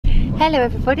Hello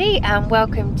everybody and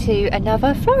welcome to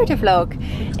another Florida vlog.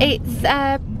 It's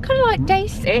kind of like day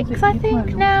 6 I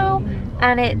think now,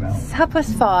 and it's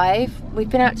 5:30. We've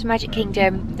been out to Magic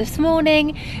Kingdom this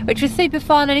morning, which was super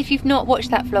fun, and if you've not watched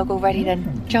that vlog already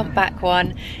then jump back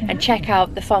one and check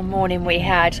out the fun morning we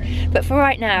had. But for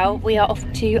right now we are off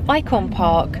to Icon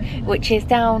Park, which is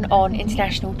down on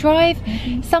International Drive.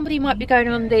 Somebody might be going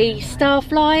on the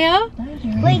Starflyer.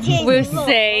 We'll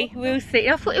see, we'll see.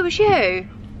 I thought it was you.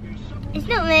 It's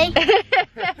not me.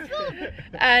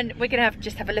 And we're gonna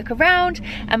just have a look around,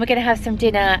 and we're gonna have some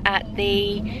dinner at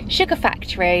the Sugar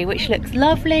Factory, which looks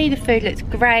lovely. The food looks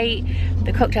great,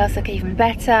 the cocktails look even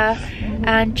better,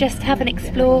 and just have an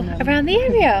explore around the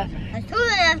area. I thought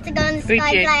I'd have to go on the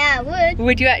Starflyer.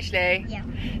 Would you actually? Yeah.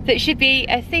 So it should be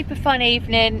a super fun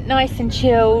evening, nice and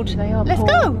chilled. Let's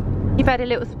go. You've had a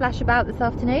little splash about this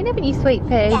afternoon, haven't you, Sweet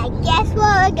Pea? Yeah, guess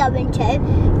what we're going to?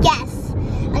 Guess.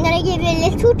 I'm going to give you a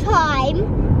little time,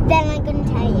 then I'm going to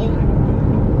tell you.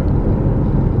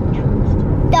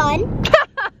 Done.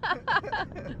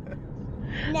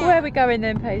 No. Where are we going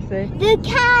then, Pacey? The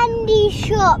candy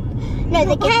shop. No,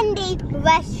 the candy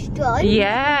restaurant.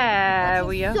 Yeah,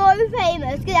 we are. So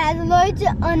famous because it has loads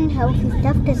of unhealthy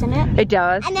stuff, doesn't it? It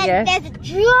does, And then yes. there's a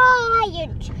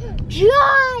Giant,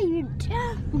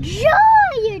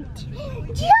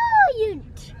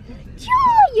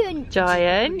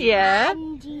 yeah.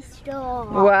 candy store.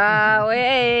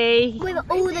 Wowee. With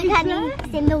all the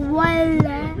candies in the world.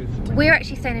 We're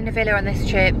actually staying in a villa on this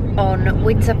trip on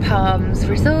Winter Palms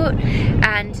Resort,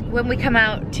 and when we come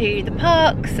out to the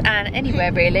parks and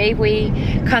anywhere really, we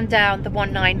come down the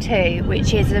 192,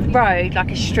 which is a road, like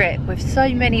a strip, with so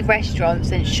many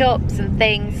restaurants and shops and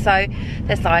things. So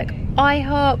there's like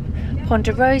IHOP,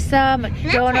 Ponderosa,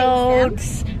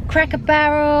 McDonald's, Cracker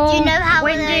Barrel, Do you know how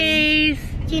Wendy's.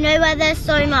 Do you know where there's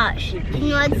so much? You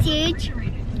know what's huge?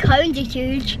 Cones are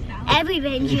huge.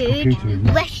 Everything's huge.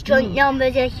 Restaurant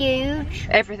numbers are huge.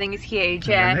 Everything is huge,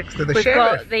 yeah. Next to the We've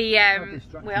sheriff. got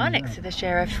the we are next to the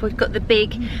sheriff. We've got the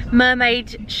big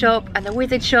mermaid shop and the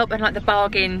wizard shop and like the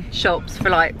bargain shops for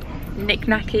like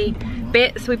knick-knacky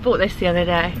bits. We bought this the other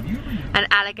day. An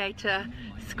alligator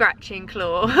scratching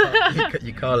claw.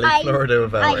 You can't leave Florida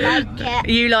without I it. like it.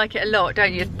 You like it a lot,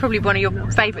 don't you? It's probably one of your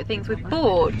favourite things we've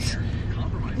bought.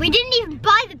 We didn't even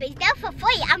buy the bees. They're for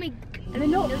free. I mean, they're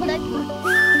not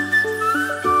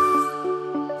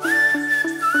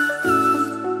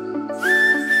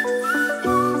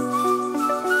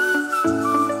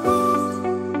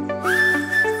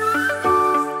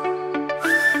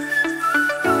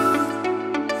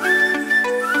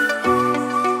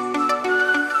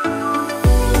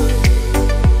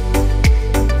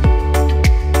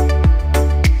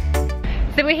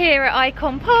So we're here at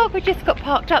Icon Park. We just got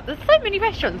parked up. There's so many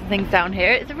restaurants and things down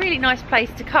here. It's a really nice place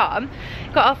to come.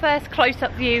 Got our first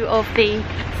close-up view of the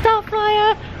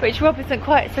Starflyer, which Rob isn't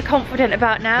quite so confident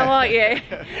about now, aren't you?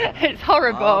 It's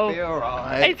horrible. I'll be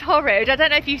alright. It's horrid. I don't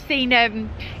know if you've seen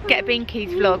Get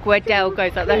Binky's vlog where Dale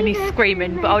goes up there and he's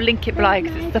screaming, but I'll link it below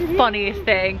because it's the funniest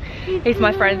thing. He's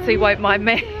my friend, so he won't mind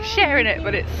me sharing it,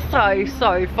 but it's so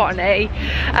funny.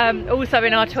 Also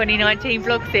in our 2019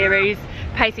 vlog series,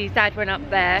 Pacey's dad went up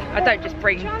there. I don't just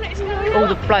bring all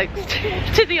the blokes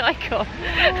to the Icon,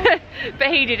 but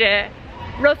he did it.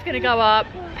 Rob's gonna go up.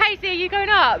 Pacey, are you going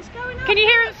up? Can you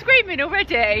hear him screaming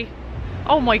already?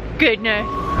 Oh my goodness.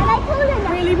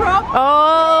 Really, Rob?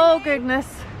 Oh goodness.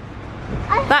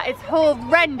 That is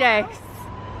horrendous.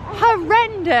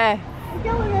 Horrendous. I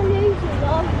don't want to lose you,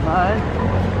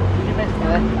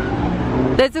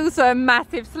 Rob. There's also a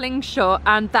massive slingshot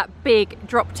and that big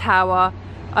drop tower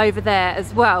over there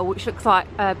as well, which looks like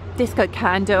a disco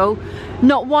candle.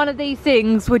 Not one of these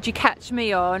things would you catch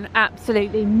me on.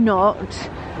 Absolutely not.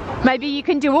 Maybe you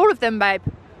can do all of them, babe.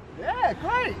 Yeah,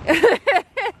 great.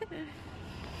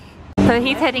 So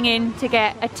he's heading in to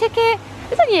get a ticket.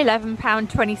 It's only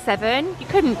 £11.27. You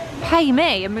couldn't pay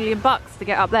me $1 million to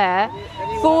get up there.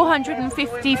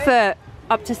 450 foot,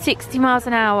 up to 60 miles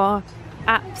an hour.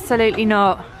 Absolutely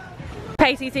not.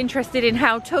 Pacey's interested in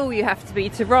how tall you have to be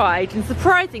to ride, and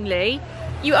surprisingly,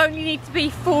 you only need to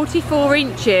be 44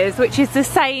 inches, which is the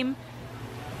same.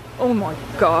 Oh my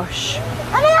gosh.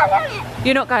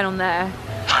 You're not going on there.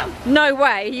 No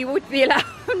way, you would be allowed.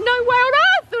 No way on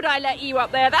earth would I let you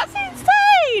up there. That's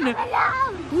insane.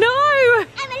 No.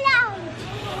 I'm allowed.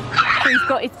 He's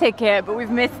got his ticket, but we've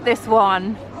missed this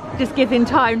one. Just give him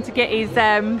time to get his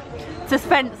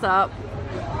suspense up.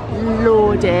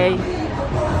 Lordy.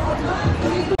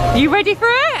 You ready for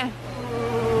it?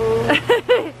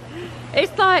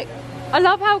 It's like, I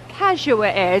love how casual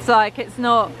it is. Like, it's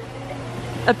not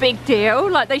a big deal.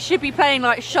 Like they should be playing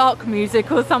like shark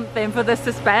music or something for the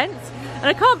suspense. And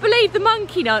I can't believe the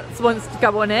Monkey Nuts wants to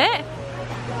go on it.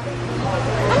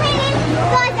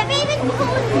 Guys, I'm even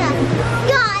cooler.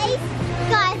 Guys,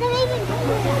 I'm even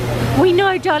cooler. We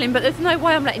know, darling, but there's no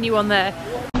way I'm letting you on there.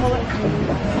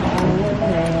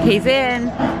 He's in.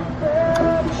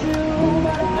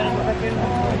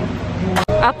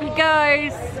 Up he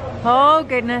goes. Oh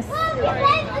goodness. Mom, you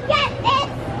don't forget this.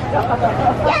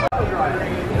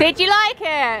 Did you like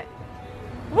it?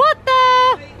 What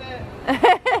the?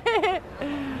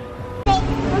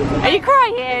 Are you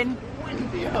crying?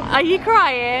 Are you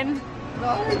crying?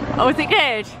 Oh, was it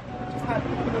good?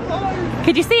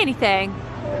 Could you see anything?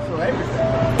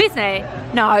 Disney?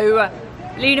 No.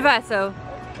 Universal?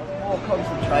 More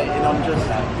concentrating on just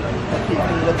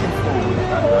keeping looking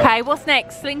forward. Okay, what's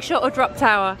next? Slingshot or drop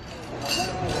tower?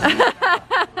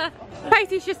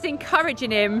 Pacey's just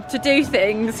encouraging him to do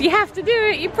things. You have to do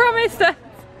it, you promised us.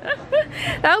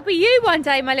 That'll be you one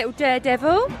day, my little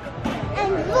daredevil.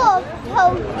 And Rob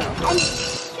told, and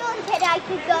Sean said I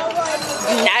could go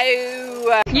on. No!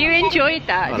 You enjoyed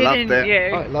that, didn't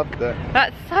you? I loved it.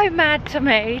 That's so mad to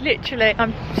me, literally.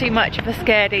 I'm too much of a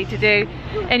scaredy to do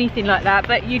anything like that,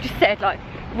 but you just said like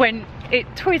when it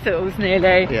twizzles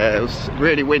nearly. Yeah, it was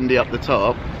really windy up the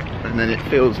top, and then it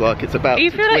feels like it's about to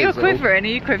You feel like you're twizzle. quivering, are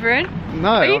you quivering? No,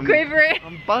 Are you quivering?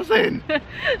 I'm buzzing.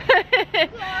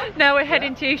 Now we're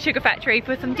heading to Sugar Factory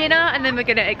for some dinner, and then we're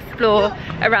going to explore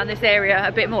around this area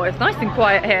a bit more. It's nice and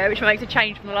quiet here, which makes a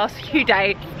change from the last few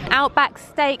days. Outback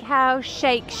Steakhouse,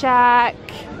 Shake Shack,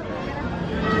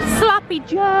 Sloppy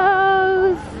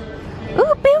Joe's.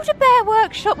 Ooh, Build-A-Bear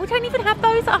Workshop. We don't even have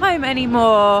those at home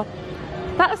anymore.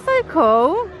 That's so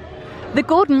cool. The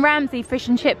Gordon Ramsay fish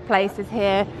and chip place is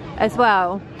here as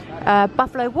well.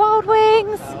 Buffalo Wild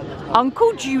Wings,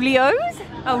 Uncle Julio's.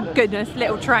 Oh goodness,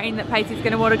 little train that Pacey's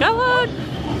going to want to go on.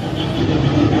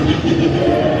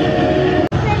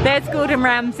 There's Gordon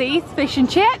Ramsay's fish and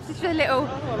chips. It's a little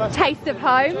taste of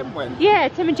home. Yeah,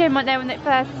 Tim and Jen went there when they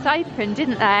first opened,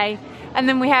 didn't they? And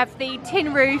then we have the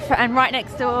Tin Roof, and right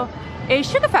next door is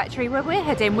Sugar Factory where we're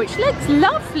heading, which looks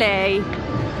lovely.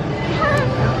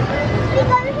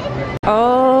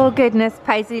 Oh goodness,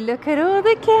 Pacey, look at all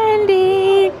the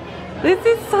candy. This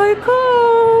is so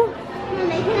cool.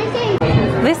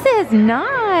 This is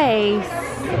nice.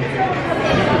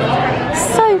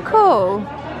 So cool.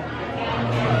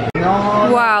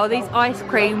 Wow, these ice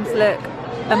creams look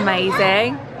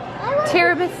amazing.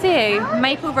 Tiramisu,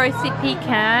 maple roasted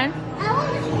pecan.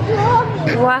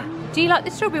 Wow. Do you like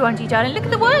the strawberry one, do you, darling? Look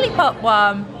at the whirly pop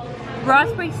one.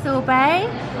 Raspberry sorbet.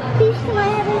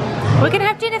 We're gonna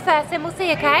have dinner first, then we'll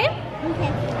see, okay?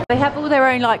 Okay. They have all their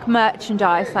own like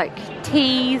merchandise, like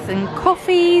teas and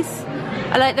coffees.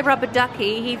 I like the rubber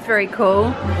ducky, he's very cool.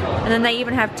 And then they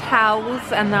even have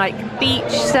towels and like beach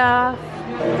stuff.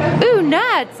 Ooh,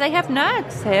 nerds, they have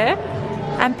nerds here.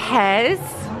 And pears.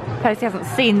 Pacey hasn't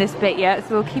seen this bit yet,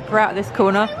 so we'll keep her out of this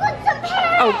corner.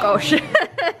 Oh gosh.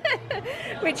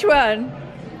 Which one?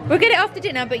 We'll get it after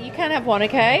dinner, but you can have one,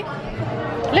 okay?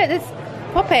 Look, there's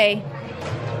Poppy.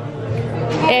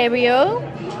 Ariel.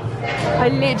 I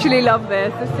literally love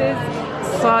this. This is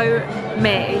so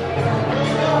me.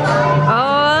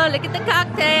 Oh, look at the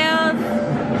cocktails.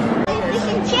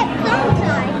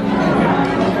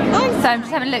 So I'm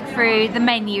just having a look through the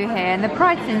menu here, and the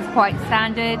pricing is quite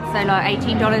standard. So like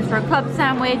 $18 for a club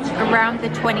sandwich, around the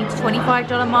 $20 to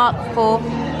 $25 mark for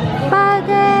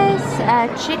burgers,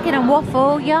 chicken and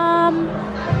waffle, yum,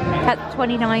 at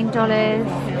 $29.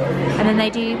 And then they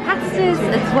do pastas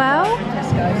as well,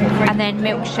 and then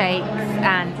milkshakes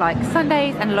and like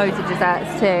sundaes and loads of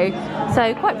desserts too.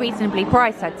 So quite reasonably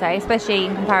priced, I'd say, especially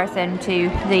in comparison to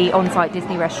the on-site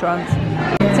Disney restaurants.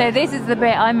 So this is the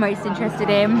bit I'm most interested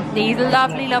in. These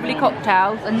lovely, lovely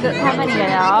cocktails, and look how many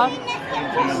there are.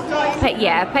 But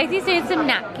yeah, Pacey's doing some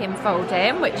napkin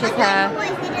folding, which is her...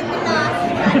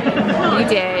 You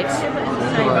did.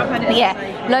 But yeah,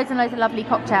 loads and loads of lovely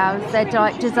cocktails. They're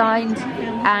like designed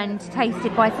and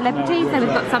tasted by celebrities. So we've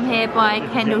got some here by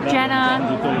Kendall Jenner,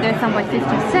 there's some by 50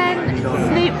 Cent,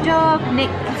 Snoop Dogg, Nick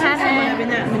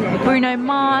Cannon, Bruno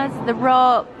Mars, The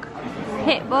Rock,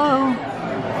 Pitbull,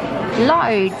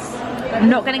 loads. I'm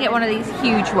not going to get one of these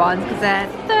huge ones because they're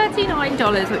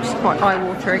 $39, which is quite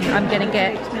eye-watering. I'm going to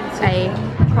get a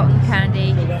cotton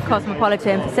candy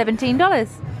Cosmopolitan for $17.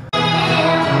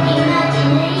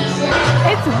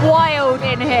 It's wild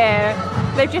in here.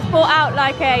 They've just brought out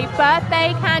like a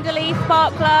birthday candle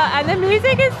sparkler, and the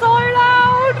music is so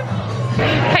loud.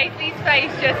 Casey's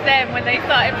face just then when they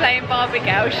started playing Barbie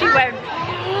Girl, she went,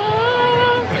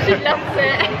 oh, she loves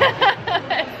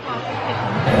it.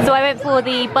 So I went for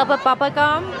the Bubba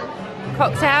Gum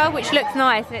cocktail, which looks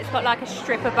nice, and it's got like a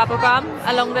strip of bubble gum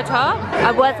along the top.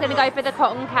 I was going to go for the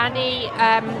cotton candy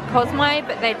Cosmo,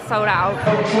 but they'd sold out.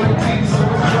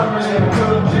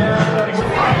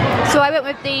 So I went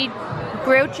with the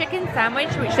grilled chicken sandwich,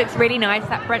 which looks really nice.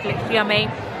 That bread looks yummy.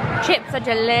 Chips are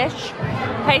delish.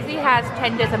 Paisley has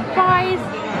tenders and fries.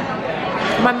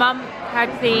 My mum had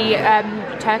the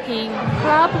turkey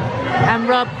club, and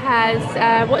Rob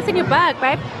has what's in your bag,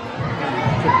 babe?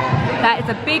 That is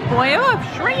a big boil of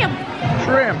shrimp.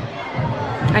 Shrimp.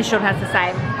 And Sean has the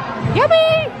same.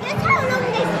 Yummy! That's how long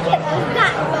this chip was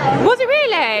that. Was it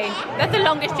really? That's the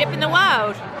longest chip in the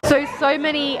world. So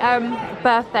many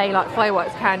birthday like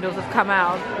fireworks candles have come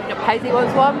out. Paisley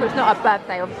wants one, but it's not her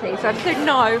birthday obviously, so I said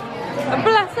no. And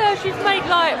bless her, she's made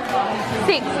like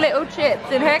 6 little chips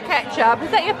in her ketchup.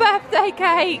 Is that your birthday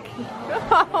cake?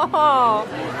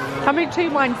 I'm in 2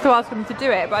 minds to ask them to do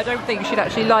it, but I don't think she'd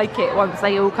actually like it once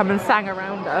they all come and sang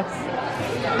around us.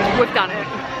 We've done it.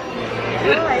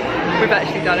 We've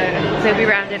actually done it. So we'll be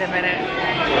round in a minute.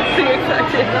 So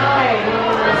excited.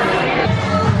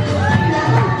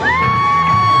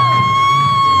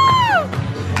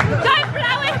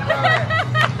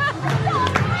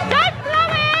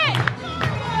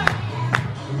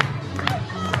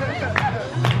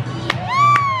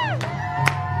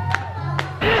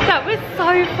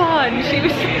 So fun. She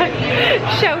was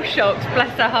shell shocked,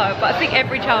 bless her heart, but I think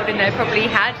every child in there probably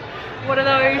had one of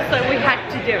those, so we had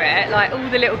to do it. Like all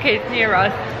the little kids near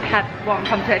us had one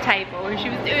come to a table, and she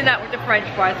was doing that with the french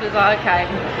fries, so I was like, okay,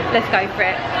 let's go for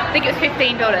it. I think it was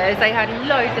 $15. They had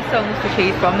loads of songs to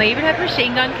choose from. They even had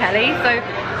Machine Gun Kelly, so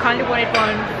kind of wanted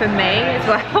one for me as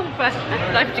well, but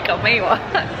nobody got me one.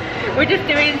 We're just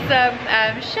doing some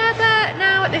sherbet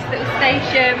now at this little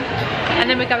station, and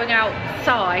then we're going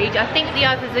outside. I think the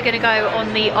others are going to go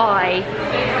on the eye.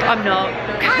 I'm not,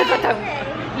 because I don't.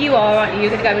 You are, aren't you?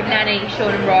 You're going to go with Nanny,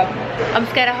 Sean and Rob. I'm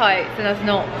scared of heights, and that's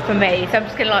not for me, so I'm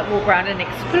just going to like walk around and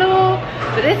explore.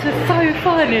 But this was so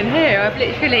fun in here. I've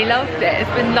literally loved it. It's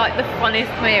been like the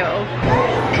funnest meal.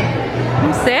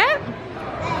 That's it.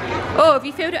 Oh, have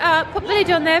you filled it up? Put the lid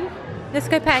on them. Let's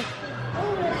go pay.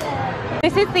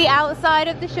 This is the outside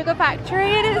of the sugar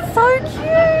factory, and it's so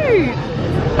cute.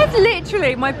 It's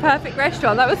literally my perfect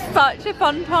restaurant. That was such a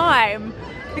fun time.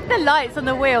 Look at the lights on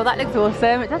the wheel. That looks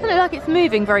awesome. It doesn't look like it's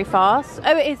moving very fast.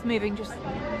 Oh, it is moving.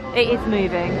 It is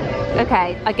moving.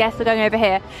 Okay, I guess we're going over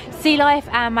here. Sea Life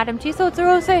and Madame Tussauds are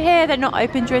also here. They're not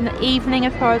open during the evening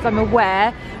as far as I'm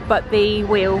aware, but the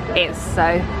wheel is,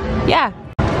 so yeah.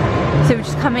 So we've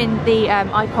just come in the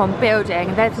Icon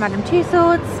building. There's Madame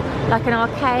Tussauds, like an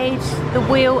arcade, the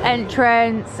wheel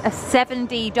entrance, a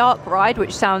 7D dark ride,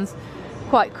 which sounds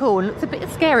quite cool and looks a bit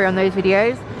scary on those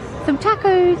videos. Some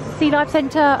tacos, Sea Life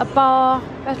Centre, a bar.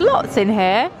 There's lots in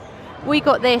here. We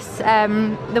got this,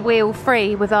 the wheel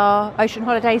free with our Ocean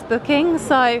Holidays booking,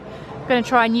 so I'm going to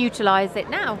try and utilise it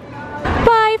now.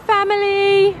 Bye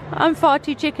family! I'm far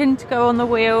too chicken to go on the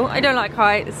wheel. I don't like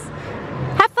heights.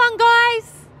 Have fun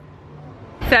guys!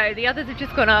 So the others have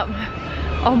just gone up.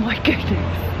 Oh my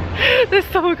goodness. There's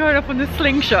someone going up on the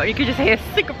slingshot. You can just hear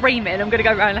screaming. I'm going to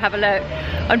go around and have a look.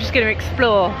 I'm just going to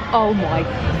explore. Oh my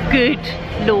good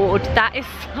lord, that is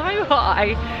so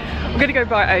high. I'm going to go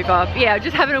right over. But yeah,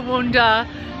 just having a wander,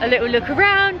 a little look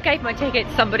around. Gave my ticket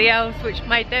to somebody else, which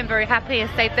made them very happy and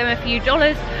saved them a few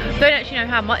dollars. Don't actually know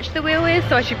how much the wheel is,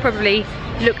 so I should probably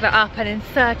look that up and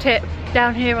insert it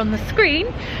down here on the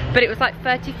screen. But it was like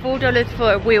 $34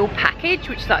 for a wheel package,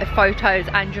 which is like photos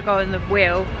and you go on the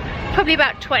wheel. Probably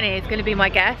about 20 is going to be my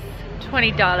guess.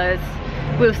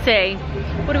 $20. We'll see.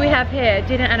 What do we have here?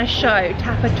 Dinner and a show.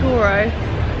 Tapatoro.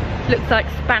 Looks like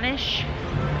Spanish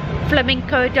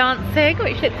flamenco dancing,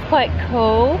 which looks quite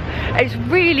cool. It's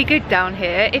really good down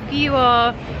here. If you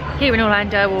are here in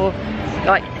Orlando, or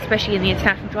like especially in the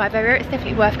International Drive area, it's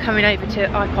definitely worth coming over to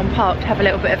Icon Park to have a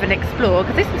little bit of an explore,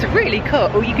 because this is really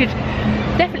cool. You could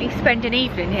definitely spend an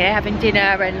evening here having dinner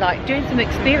and like doing some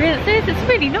experiences. It's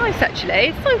really nice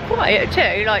actually. It's so quiet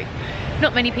too, like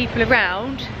not many people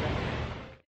around.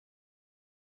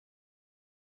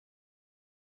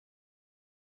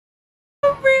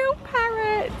 Real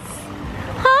parrots.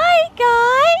 Hi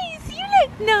guys, you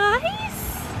look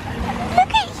nice.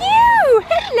 Look at you.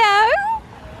 Hello.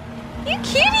 You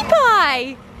cutie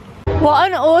pie.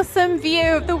 What an awesome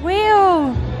view of the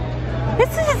wheel.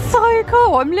 This is so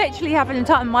cool. I'm literally having the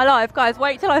time of my life. Guys,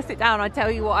 wait till I sit down and I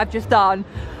tell you what I've just done.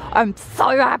 I'm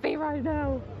so happy right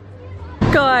now.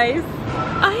 Guys,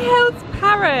 I held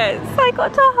parrots. I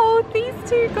got to hold these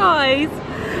two guys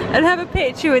and have a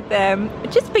picture with them.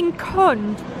 I've just been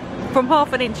conned from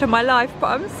half an inch of my life, but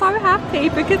I'm so happy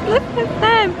because look at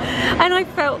them. And I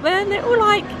felt their little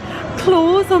like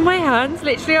claws on my hands.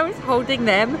 Literally I was holding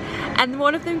them and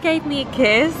one of them gave me a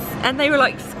kiss and they were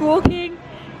like squawking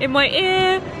in my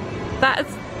ear.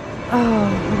 That's,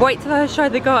 oh, wait till I show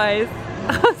the guys.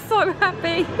 I'm so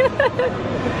happy.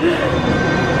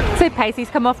 So Pacey's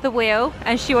come off the wheel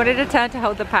and she wanted a turn to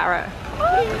hold the parrot.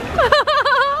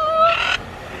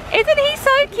 Isn't he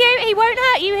so cute? He won't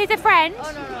hurt you, he's a friend.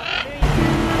 Oh, no.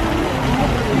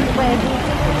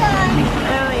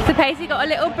 So Pacey got a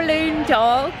little balloon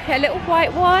dog, a little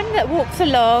white one that walks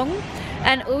along,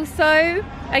 and also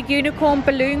a unicorn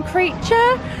balloon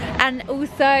creature, and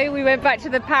also we went back to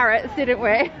the parrots, didn't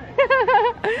we?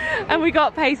 And we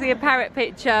got Pacey a parrot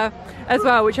picture as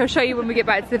well, which I'll show you when we get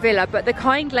back to the villa. But the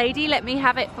kind lady let me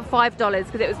have it for $5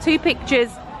 because it was 2 pictures,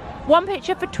 1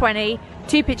 picture for 20,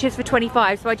 2 pictures for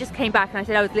 25. So I just came back and I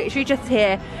said I was literally just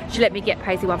here. She let me get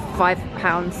Pacey one for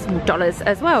 $5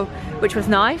 as well, which was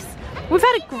nice. We've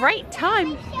had a great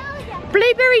time.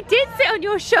 Blueberry did sit on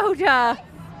your shoulder.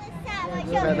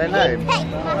 No, they know. He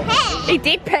pecked my hair. He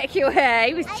did peck your hair,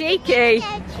 he was cheeky.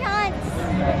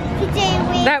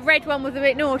 That red one was a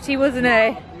bit naughty, wasn't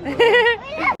he?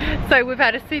 So we've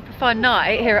had a super fun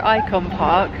night here at Icon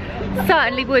Park.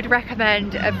 Certainly would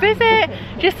recommend a visit.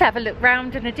 Just have a look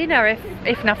round and a dinner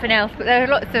if nothing else. But there are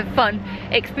lots of fun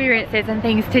experiences and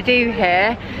things to do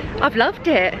here. I've loved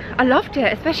it. I loved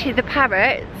it, especially the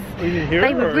parrots.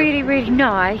 They were really, really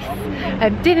nice.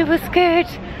 Dinner was good.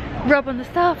 Rob on the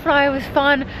Starflyer was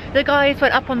fun. The guys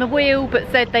went up on the wheel but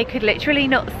said they could literally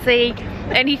not see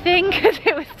anything because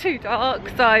it was too dark.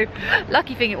 So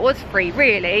lucky thing it was free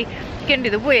really. You can do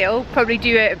the wheel, probably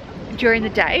do it during the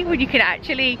day when you can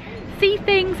actually see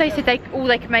things. They said all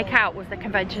they could make out was the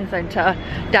convention centre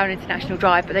down International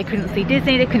Drive, but they couldn't see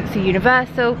Disney, they couldn't see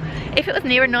Universal. If it was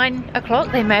nearer 9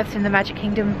 o'clock they may have seen the Magic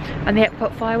Kingdom and the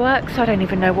Epcot fireworks. So I don't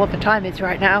even know what the time is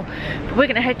right now. But we're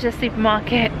going to head to the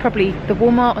supermarket, probably the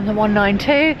Walmart on the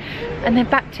 192, and then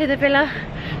back to the villa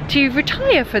to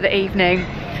retire for the evening.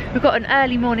 We've got an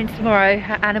early morning tomorrow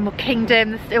at Animal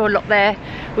Kingdom. There's still a lot there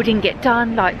we didn't get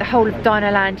done, like the whole of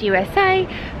Dinoland USA.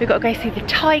 We've got to go see the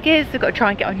tigers. We've got to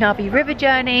try and get on Navi River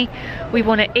journey. We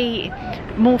want to eat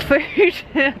more food.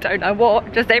 I don't know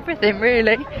what, just everything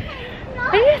really. And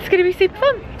yeah, it's going to be super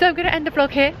fun. So I'm going to end the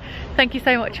vlog here. Thank you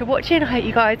so much for watching. I hope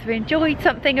you guys have enjoyed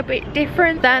something a bit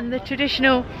different than the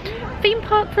traditional theme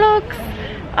park vlogs.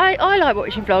 I like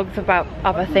watching vlogs about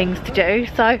other things to do,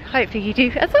 so hopefully you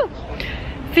do as well.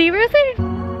 See you real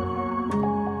soon.